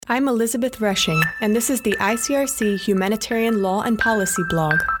I'm Elizabeth Rushing, and this is the ICRC Humanitarian Law and Policy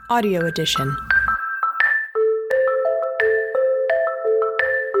blog, audio edition.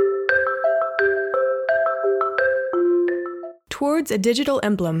 Towards a Digital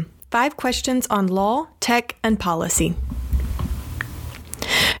Emblem, 5 questions on law, tech, and policy.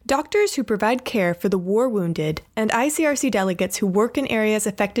 Doctors who provide care for the war wounded and ICRC delegates who work in areas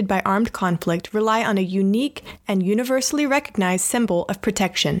affected by armed conflict rely on a unique and universally recognized symbol of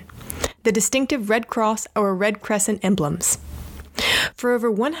protection, the distinctive Red Cross or Red Crescent emblems. For over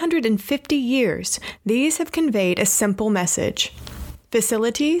 150 years, these have conveyed a simple message.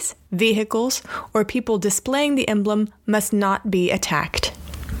 Facilities, vehicles, or people displaying the emblem must not be attacked.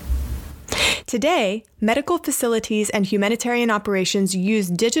 Today, medical facilities and humanitarian operations use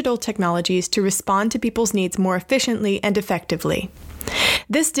digital technologies to respond to people's needs more efficiently and effectively.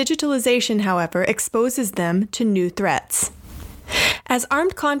 This digitalization, however, exposes them to new threats. As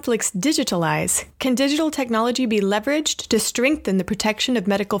armed conflicts digitalize, can digital technology be leveraged to strengthen the protection of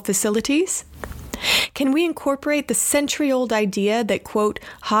medical facilities? Can we incorporate the century-old idea that, quote,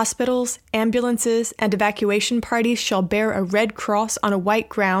 hospitals, ambulances, and evacuation parties shall bear a red cross on a white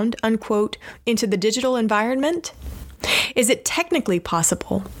ground, unquote, into the digital environment? Is it technically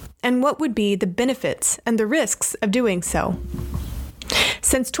possible? And what would be the benefits and the risks of doing so?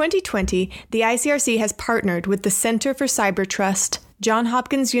 Since 2020, the ICRC has partnered with the Center for Cyber Trust, Johns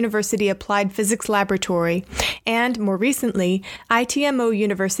Hopkins University Applied Physics Laboratory, and, more recently, ITMO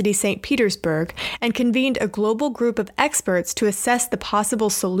University St. Petersburg, and convened a global group of experts to assess the possible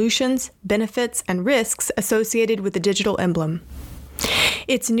solutions, benefits, and risks associated with the digital emblem.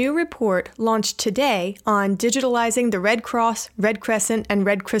 Its new report, launched today on digitalizing the Red Cross, Red Crescent, and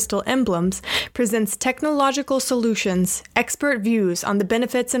Red Crystal emblems, presents technological solutions, expert views on the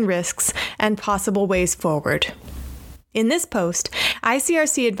benefits and risks, and possible ways forward. In this post,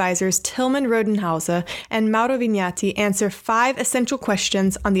 ICRC advisors Tilman Rodenhauser and Mauro Vignati answer 5 essential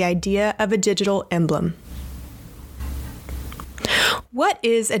questions on the idea of a digital emblem. What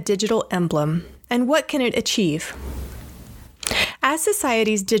is a digital emblem, and what can it achieve? As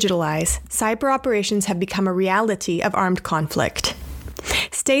societies digitalize, cyber operations have become a reality of armed conflict.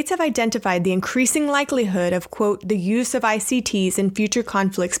 States have identified the increasing likelihood of, quote, the use of ICTs in future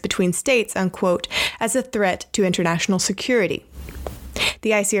conflicts between states, unquote, as a threat to international security.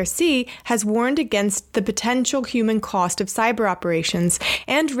 The ICRC has warned against the potential human cost of cyber operations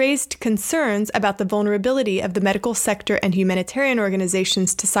and raised concerns about the vulnerability of the medical sector and humanitarian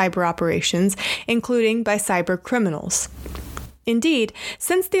organizations to cyber operations, including by cyber criminals. Indeed,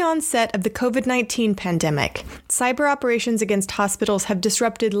 since the onset of the COVID-19 pandemic, cyber operations against hospitals have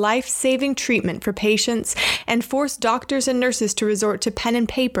disrupted life-saving treatment for patients and forced doctors and nurses to resort to pen and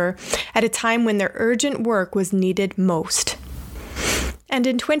paper at a time when their urgent work was needed most. And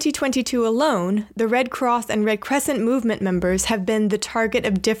in 2022 alone, the Red Cross and Red Crescent movement members have been the target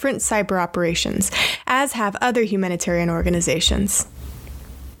of different cyber operations, as have other humanitarian organizations.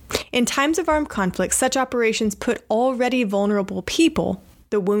 In times of armed conflict, such operations put already vulnerable people,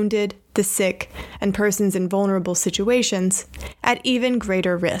 the wounded, the sick, and persons in vulnerable situations, at even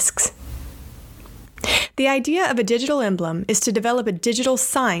greater risks. The idea of a digital emblem is to develop a digital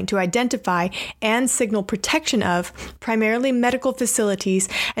sign to identify and signal protection of primarily medical facilities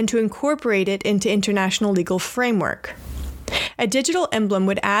and to incorporate it into international legal framework. A digital emblem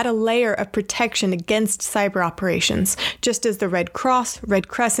would add a layer of protection against cyber operations, just as the Red Cross, Red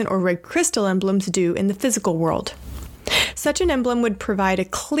Crescent, or Red Crystal emblems do in the physical world. Such an emblem would provide a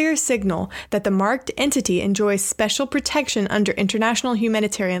clear signal that the marked entity enjoys special protection under international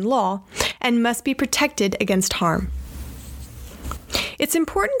humanitarian law and must be protected against harm. It's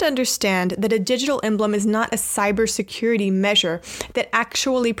important to understand that a digital emblem is not a cybersecurity measure that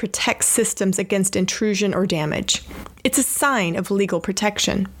actually protects systems against intrusion or damage. It's a sign of legal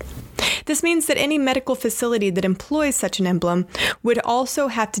protection. This means that any medical facility that employs such an emblem would also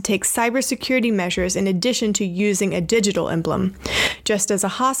have to take cybersecurity measures in addition to using a digital emblem, just as a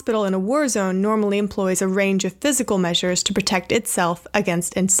hospital in a war zone normally employs a range of physical measures to protect itself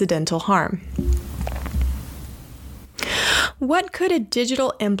against incidental harm. What could a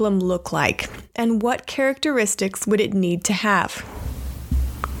digital emblem look like, and what characteristics would it need to have?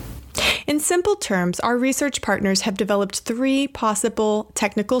 In simple terms, our research partners have developed 3 possible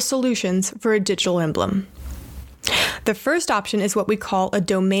technical solutions for a digital emblem. The first option is what we call a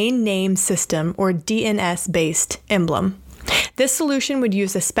domain name system, or DNS-based emblem. This solution would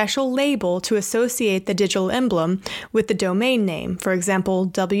use a special label to associate the digital emblem with the domain name, for example,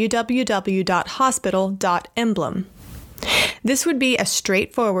 www.hospital.emblem. This would be a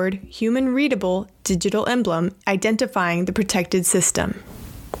straightforward, human-readable digital emblem identifying the protected system.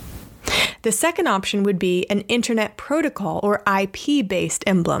 The second option would be an Internet Protocol or IP-based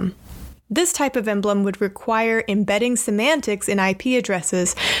emblem. This type of emblem would require embedding semantics in IP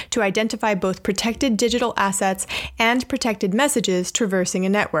addresses to identify both protected digital assets and protected messages traversing a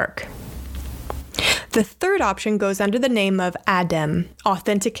network. The third option goes under the name of ADEM,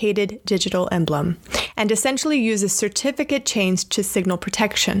 Authenticated Digital Emblem, and essentially uses certificate chains to signal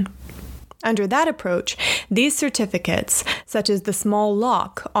protection. Under that approach, these certificates, such as the small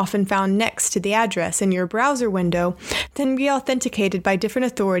lock often found next to the address in your browser window, can be authenticated by different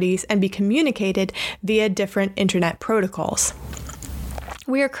authorities and be communicated via different internet protocols.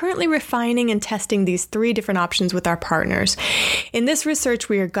 We are currently refining and testing these 3 different options with our partners. In this research,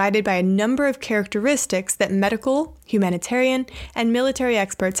 we are guided by a number of characteristics that medical, humanitarian, and military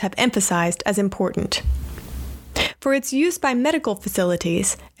experts have emphasized as important. For its use by medical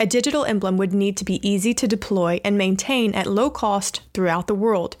facilities, a digital emblem would need to be easy to deploy and maintain at low cost throughout the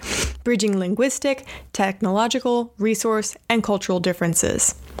world, bridging linguistic, technological, resource, and cultural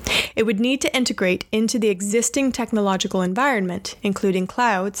differences. It would need to integrate into the existing technological environment, including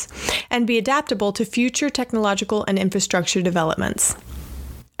clouds, and be adaptable to future technological and infrastructure developments.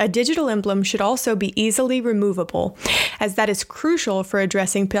 A digital emblem should also be easily removable, as that is crucial for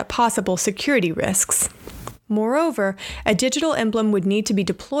addressing possible security risks. Moreover, a digital emblem would need to be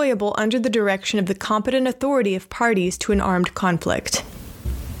deployable under the direction of the competent authority of parties to an armed conflict.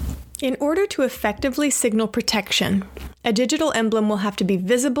 In order to effectively signal protection, a digital emblem will have to be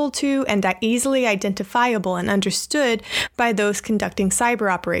visible to and easily identifiable and understood by those conducting cyber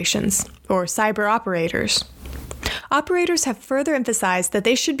operations, or cyber operators. Operators have further emphasized that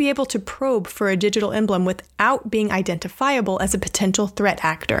they should be able to probe for a digital emblem without being identifiable as a potential threat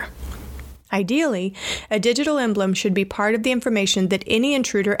actor. Ideally, a digital emblem should be part of the information that any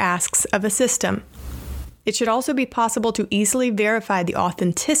intruder asks of a system. It should also be possible to easily verify the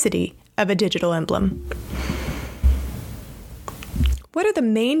authenticity of a digital emblem. What are the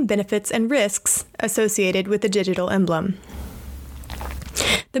main benefits and risks associated with a digital emblem?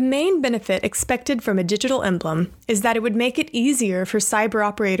 The main benefit expected from a digital emblem is that it would make it easier for cyber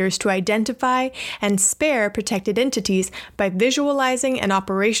operators to identify and spare protected entities by visualizing and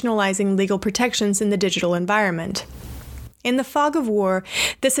operationalizing legal protections in the digital environment. In the fog of war,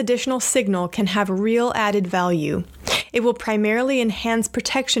 this additional signal can have real added value. It will primarily enhance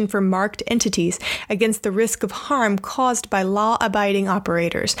protection for marked entities against the risk of harm caused by law-abiding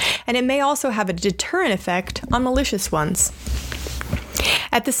operators, and it may also have a deterrent effect on malicious ones.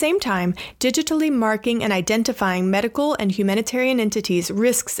 At the same time, digitally marking and identifying medical and humanitarian entities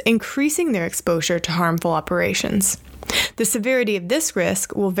risks increasing their exposure to harmful operations. The severity of this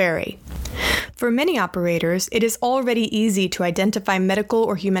risk will vary. For many operators, it is already easy to identify medical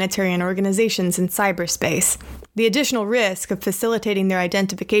or humanitarian organizations in cyberspace. The additional risk of facilitating their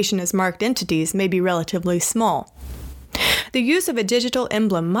identification as marked entities may be relatively small. The use of a digital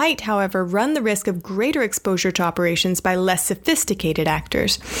emblem might, however, run the risk of greater exposure to operations by less sophisticated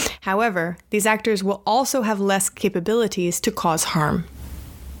actors. However, these actors will also have less capabilities to cause harm.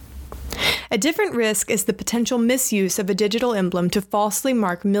 A different risk is the potential misuse of a digital emblem to falsely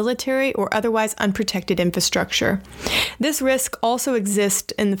mark military or otherwise unprotected infrastructure. This risk also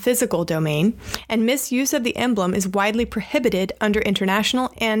exists in the physical domain, and misuse of the emblem is widely prohibited under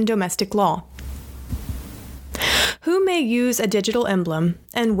international and domestic law. Who may use a digital emblem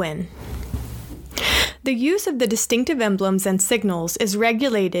and when? The use of the distinctive emblems and signals is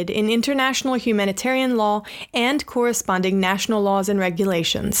regulated in international humanitarian law and corresponding national laws and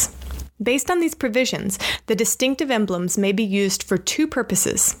regulations. Based on these provisions, the distinctive emblems may be used for 2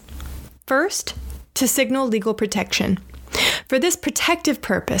 purposes. First, to signal legal protection. For this protective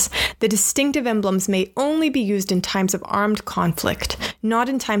purpose, the distinctive emblems may only be used in times of armed conflict, not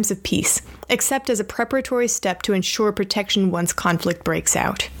in times of peace, except as a preparatory step to ensure protection once conflict breaks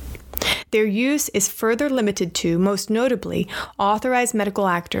out. Their use is further limited to, most notably, authorized medical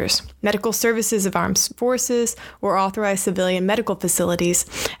actors, medical services of armed forces, or authorized civilian medical facilities,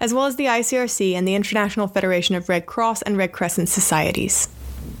 as well as the ICRC and the International Federation of Red Cross and Red Crescent Societies.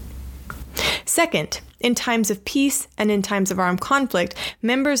 Second, in times of peace and in times of armed conflict,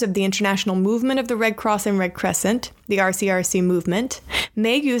 members of the International Movement of the Red Cross and Red Crescent, the RCRC movement,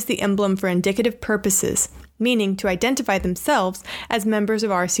 may use the emblem for indicative purposes, meaning to identify themselves as members of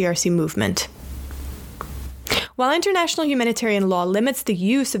RCRC movement. While international humanitarian law limits the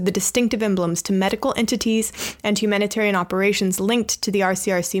use of the distinctive emblems to medical entities and humanitarian operations linked to the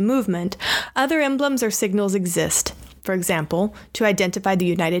RCRC movement, other emblems or signals exist, for example, to identify the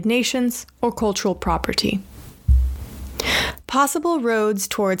United Nations or cultural property. Possible roads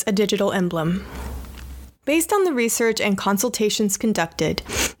towards a digital emblem. Based on the research and consultations conducted,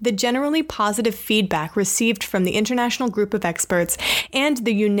 the generally positive feedback received from the international group of experts, and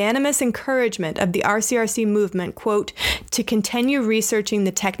the unanimous encouragement of the RCRC movement, quote, to continue researching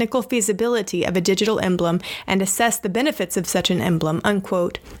the technical feasibility of a digital emblem and assess the benefits of such an emblem,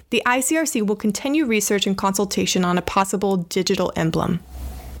 unquote, the ICRC will continue research and consultation on a possible digital emblem.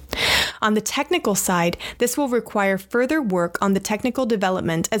 On the technical side, this will require further work on the technical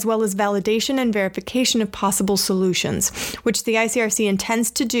development as well as validation and verification of possible solutions, which the ICRC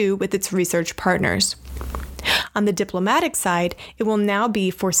intends to do with its research partners. On the diplomatic side, it will now be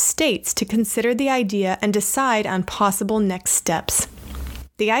for states to consider the idea and decide on possible next steps.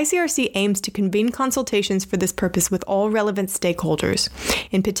 The ICRC aims to convene consultations for this purpose with all relevant stakeholders,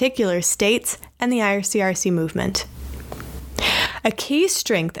 in particular states and the ICRC movement. A key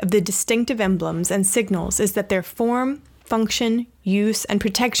strength of the distinctive emblems and signals is that their form, function, use, and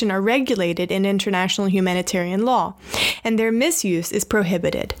protection are regulated in international humanitarian law, and their misuse is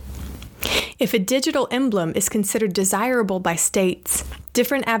prohibited. If a digital emblem is considered desirable by states,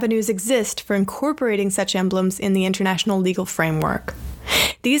 different avenues exist for incorporating such emblems in the international legal framework.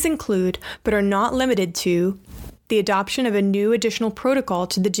 These include, but are not limited to, the adoption of a new additional protocol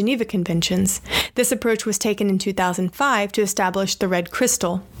to the Geneva Conventions. This approach was taken in 2005 to establish the Red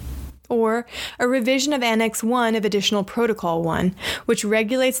Crystal. Or a revision of Annex 1 of Additional Protocol 1, which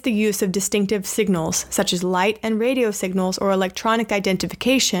regulates the use of distinctive signals, such as light and radio signals or electronic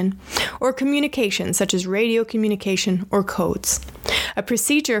identification, or communication, such as radio communication or codes. A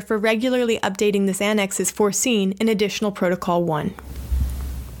procedure for regularly updating this annex is foreseen in Additional Protocol 1.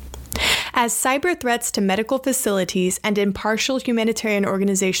 As cyber threats to medical facilities and impartial humanitarian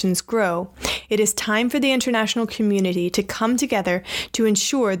organizations grow, it is time for the international community to come together to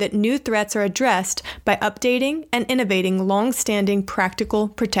ensure that new threats are addressed by updating and innovating long-standing practical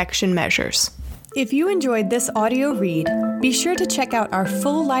protection measures. If you enjoyed this audio read, be sure to check out our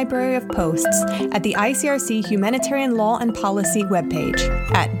full library of posts at the ICRC Humanitarian Law and Policy webpage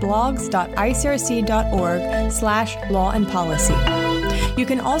at blogs.icrc.org/law and policy. You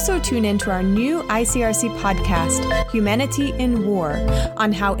can also tune in to our new ICRC podcast, Humanity in War,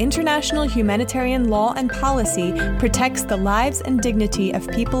 on how international humanitarian law and policy protects the lives and dignity of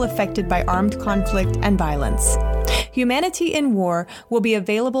people affected by armed conflict and violence. Humanity in War will be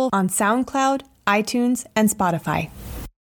available on SoundCloud, iTunes, and Spotify.